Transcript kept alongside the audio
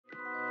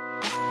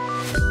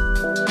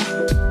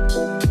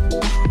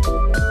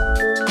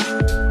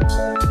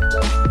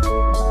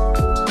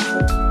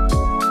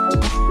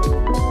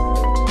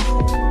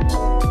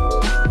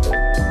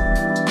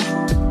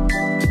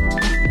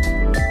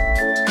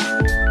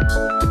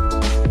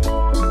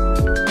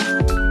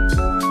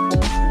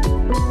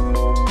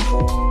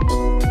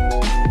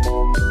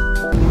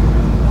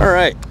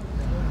Alright,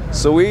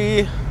 so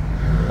we,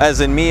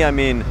 as in me, I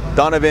mean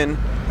Donovan,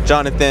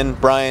 Jonathan,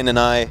 Brian, and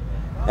I,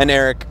 and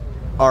Eric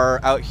are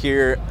out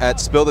here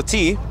at Spill the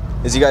Tea,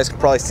 as you guys can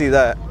probably see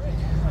that.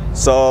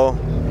 So,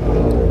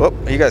 oh,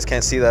 you guys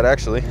can't see that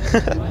actually.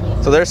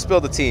 So there's Spill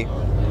the Tea.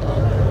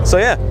 So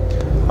yeah,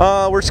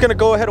 we're just gonna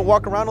go ahead and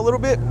walk around a little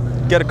bit,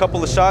 get a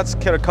couple of shots,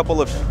 get a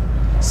couple of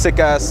sick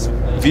ass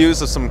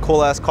views of some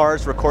cool ass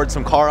cars, record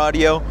some car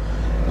audio,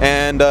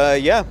 and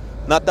yeah.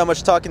 Not that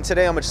much talking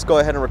today. I'm gonna just go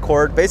ahead and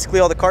record basically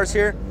all the cars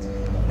here,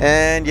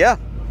 and yeah,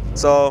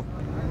 so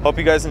hope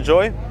you guys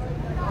enjoy.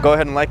 Go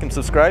ahead and like and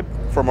subscribe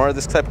for more of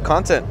this type of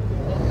content.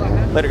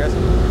 Later, guys.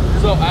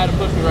 So I had to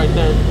push me right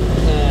there,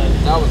 and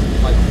that was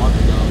like a month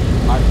ago.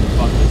 I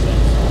fucked this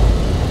thing,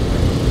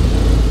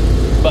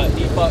 but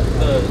he fucked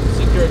the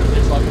security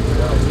just fucking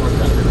through out.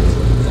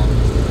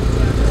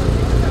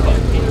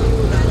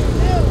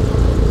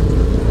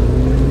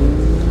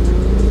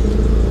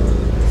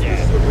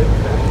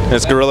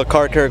 It's Gorilla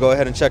Car Care. Go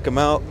ahead and check them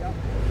out.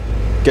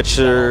 Get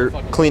your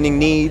cleaning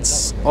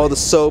needs, all the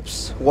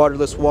soaps,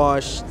 waterless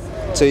wash,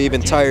 to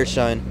even tire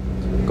shine.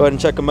 Go ahead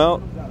and check him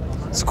out.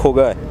 It's a cool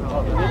guy.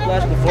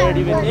 Before it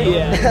even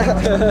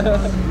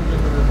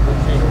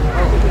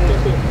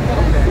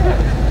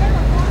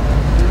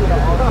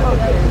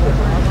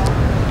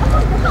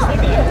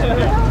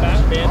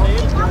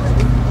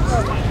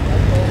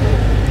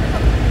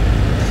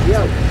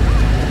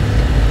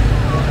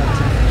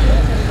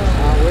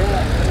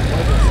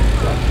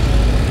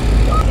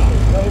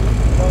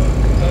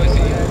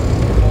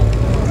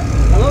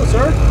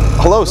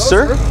Hello,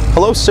 sir.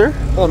 Hello, sir.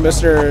 Hello,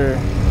 Mr.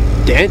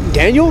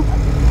 Daniel?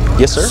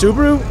 Yes, sir.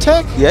 Subaru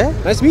Tech? Yeah.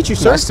 Nice to meet you,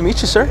 sir. Nice to meet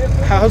you, sir.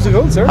 How's it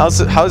going, sir?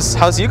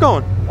 How's you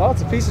going? Oh,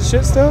 it's a piece of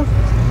shit still.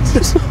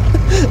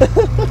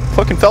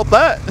 Fucking felt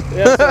that.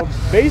 Yeah, so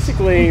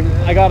basically,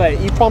 I got an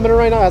EEPROM in it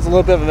right now. It has a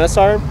little bit of a mess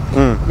tire.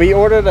 We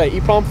ordered an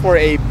EEPROM for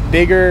a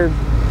bigger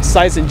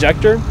size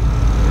injector.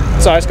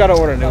 So I just got to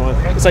order a new one.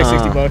 It's like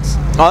 60 bucks.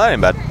 Oh, that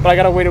ain't bad. But I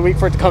got to wait a week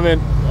for it to come in.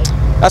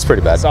 That's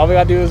pretty bad. So all we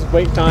got to do is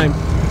wait time.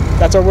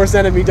 That's our worst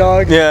enemy,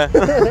 dog. Yeah.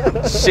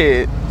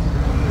 Shit.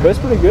 But it's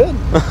pretty good.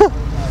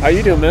 How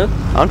you doing, man?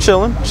 I'm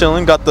chilling.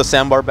 Got the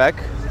sandbar back.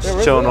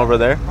 Just chilling over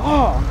there.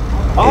 Oh,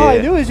 yeah.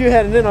 I knew as you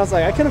heading in. I was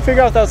like, I couldn't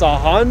figure out if that was a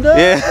Honda or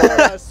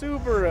a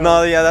Subaru.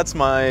 No, yeah, that's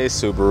my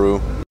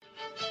Subaru.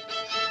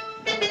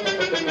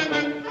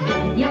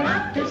 You're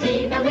off to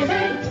see the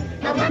wizard,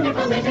 the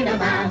wonderful Wizard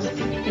of Oz.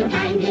 You'll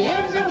find he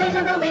is a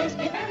wizard of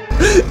Wizard.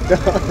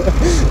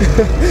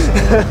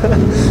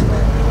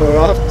 We're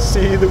off to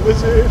see the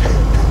wizard.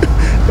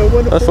 The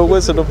wonderful That's a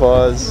Wizard of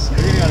Oz.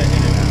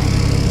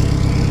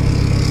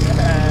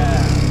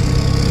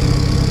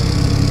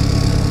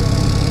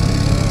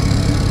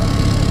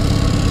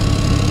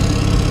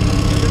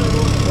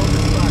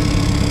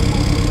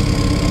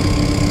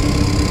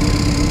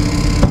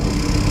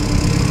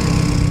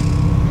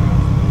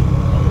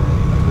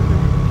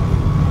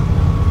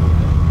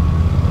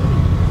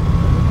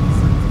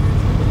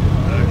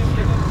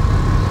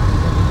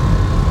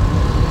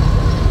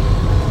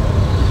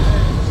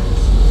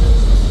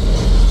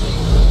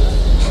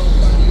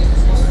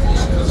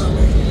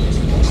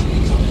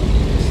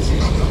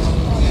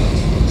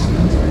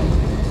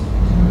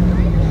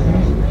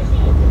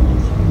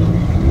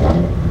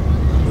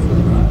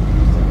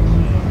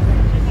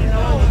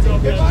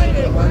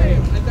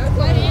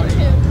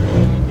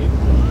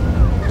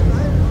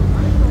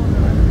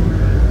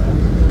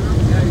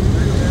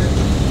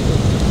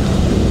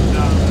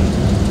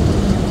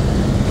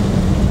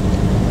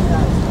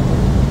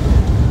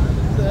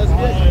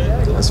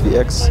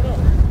 SVX.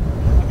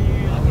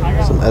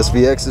 Some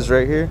SVXs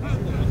right here.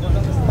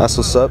 That's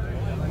what's up.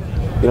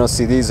 You don't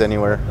see these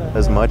anywhere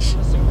as much.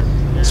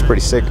 It's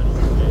pretty sick.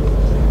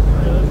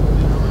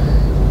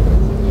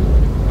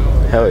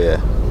 Hell yeah.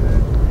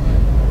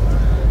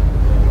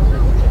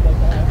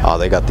 Oh,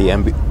 they got the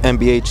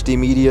MBHD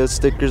Media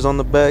stickers on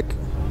the back.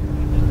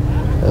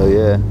 Hell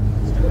yeah.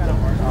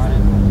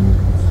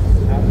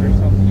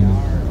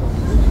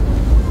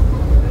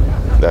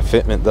 That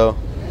fitment though.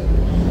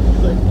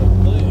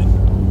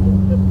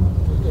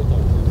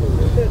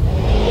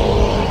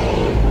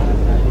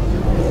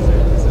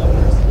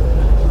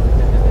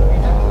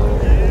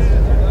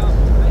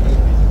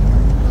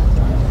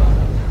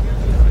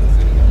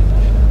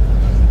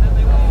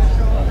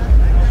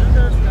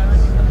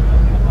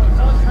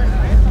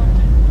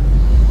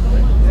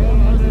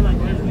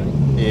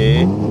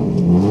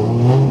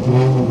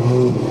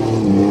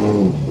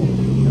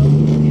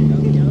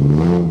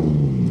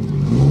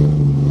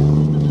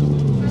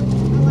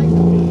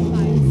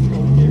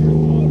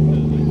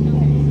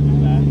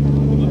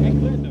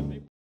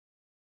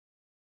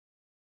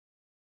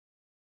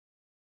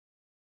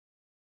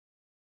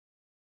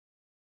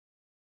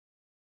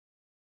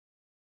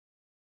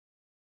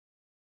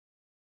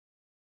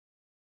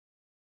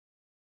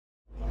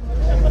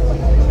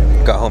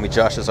 Got homie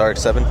Josh's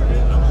RX-7.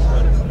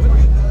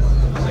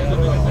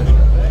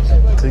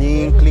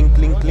 Clean, clean,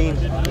 clean, clean.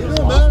 How you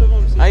doing, man?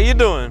 How you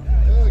doing?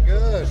 Yeah,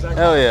 good.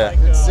 Hell yeah.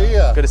 Good to see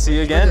ya. Good to see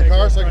you Bring again. your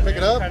car so I can pick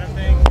it up.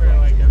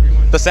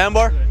 The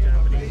sandbar?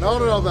 No,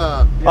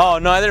 Oh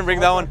no, I didn't bring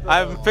that one.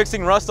 I'm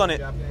fixing rust on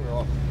it.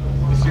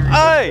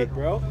 Hey,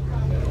 bro.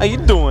 how you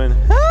doing?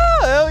 Oh,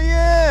 hell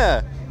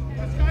yeah!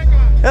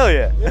 Hell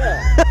yeah!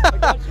 Yeah, I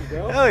got you,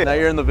 bro. Hell yeah! Now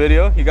you're in the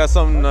video. You got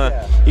something?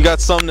 You got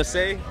something to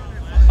say?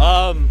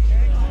 I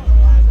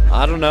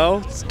don't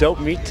know. It's dope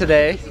meat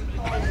today.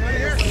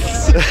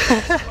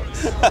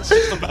 That's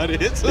just about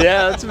it.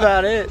 Yeah, that's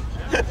about it.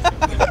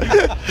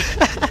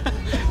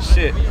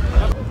 Shit.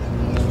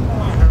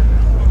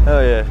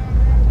 Hell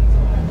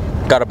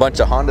yeah. Got a bunch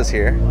of Hondas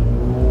here.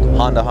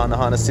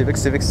 Honda, Civic.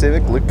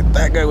 Look at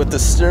that guy with the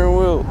steering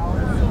wheel.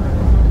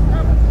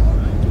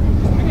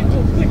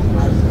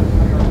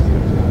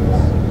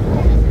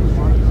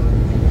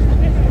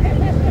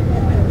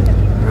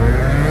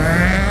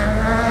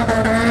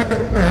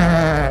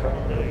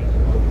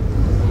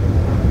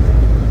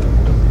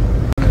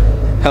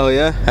 Hell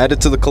yeah, add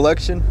it to the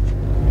collection.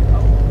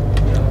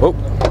 Oh.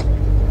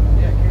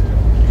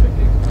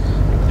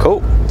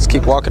 Cool, let's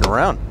keep walking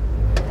around.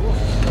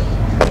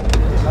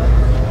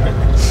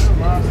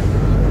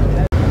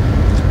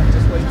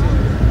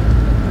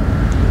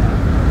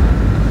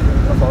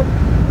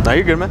 No,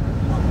 you're good, man.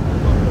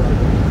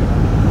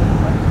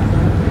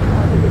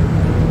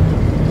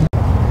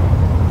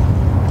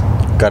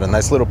 Got a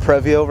nice little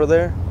Previa over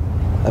there.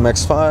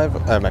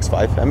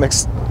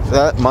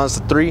 That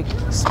Mazda 3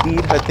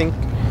 Speed, I think.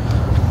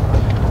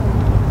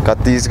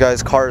 Got these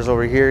guys' cars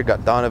over here.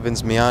 Got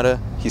Donovan's Miata.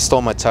 He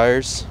stole my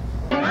tires.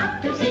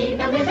 Off to see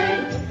the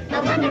wizard,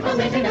 the wonderful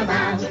Wizard of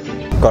Oz.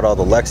 Got all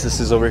the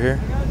Lexuses over here.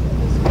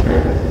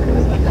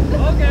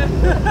 Okay.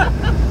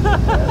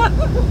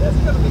 That's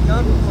gonna be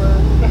gone before.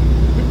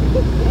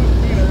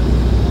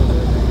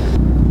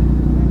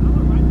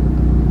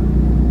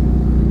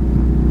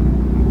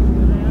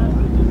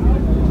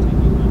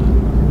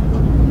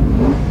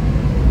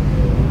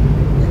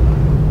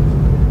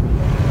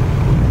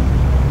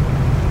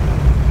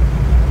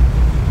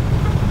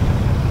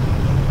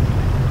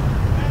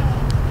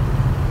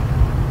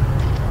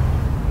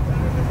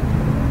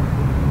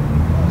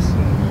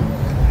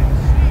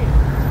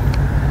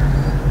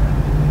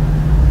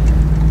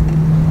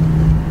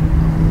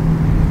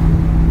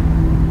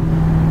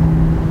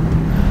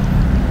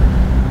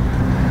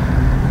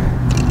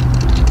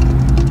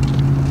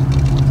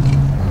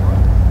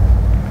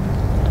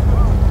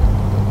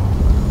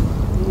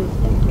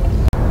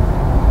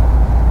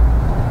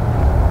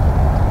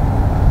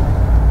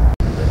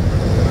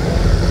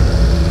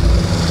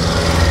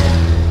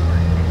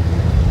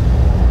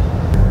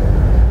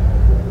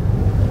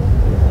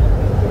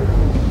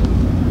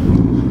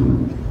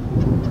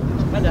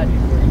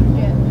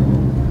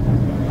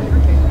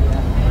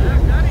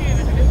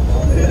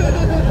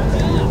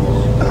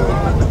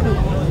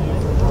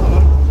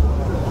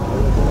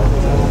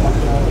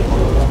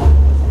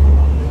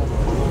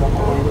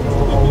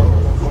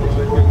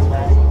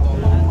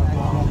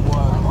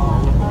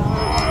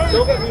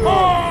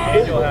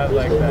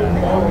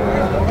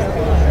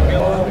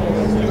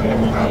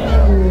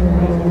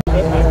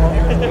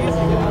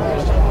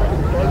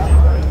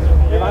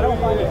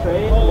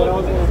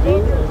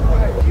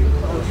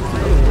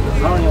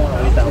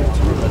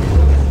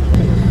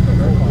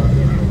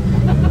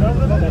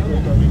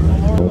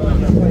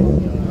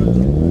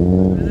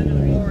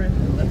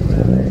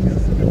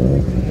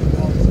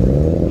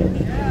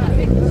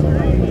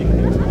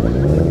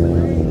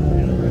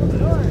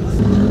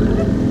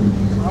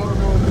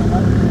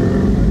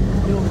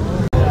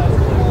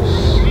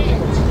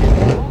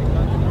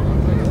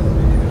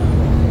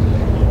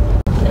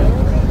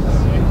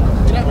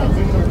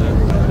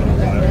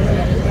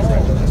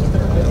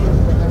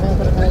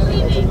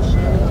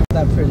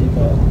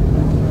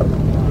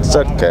 It's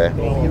okay.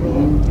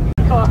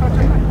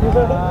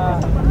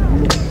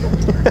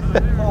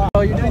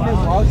 Oh, you're doing this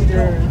vlog?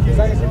 Is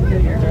that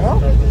your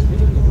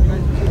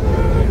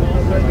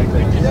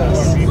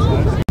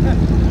girl?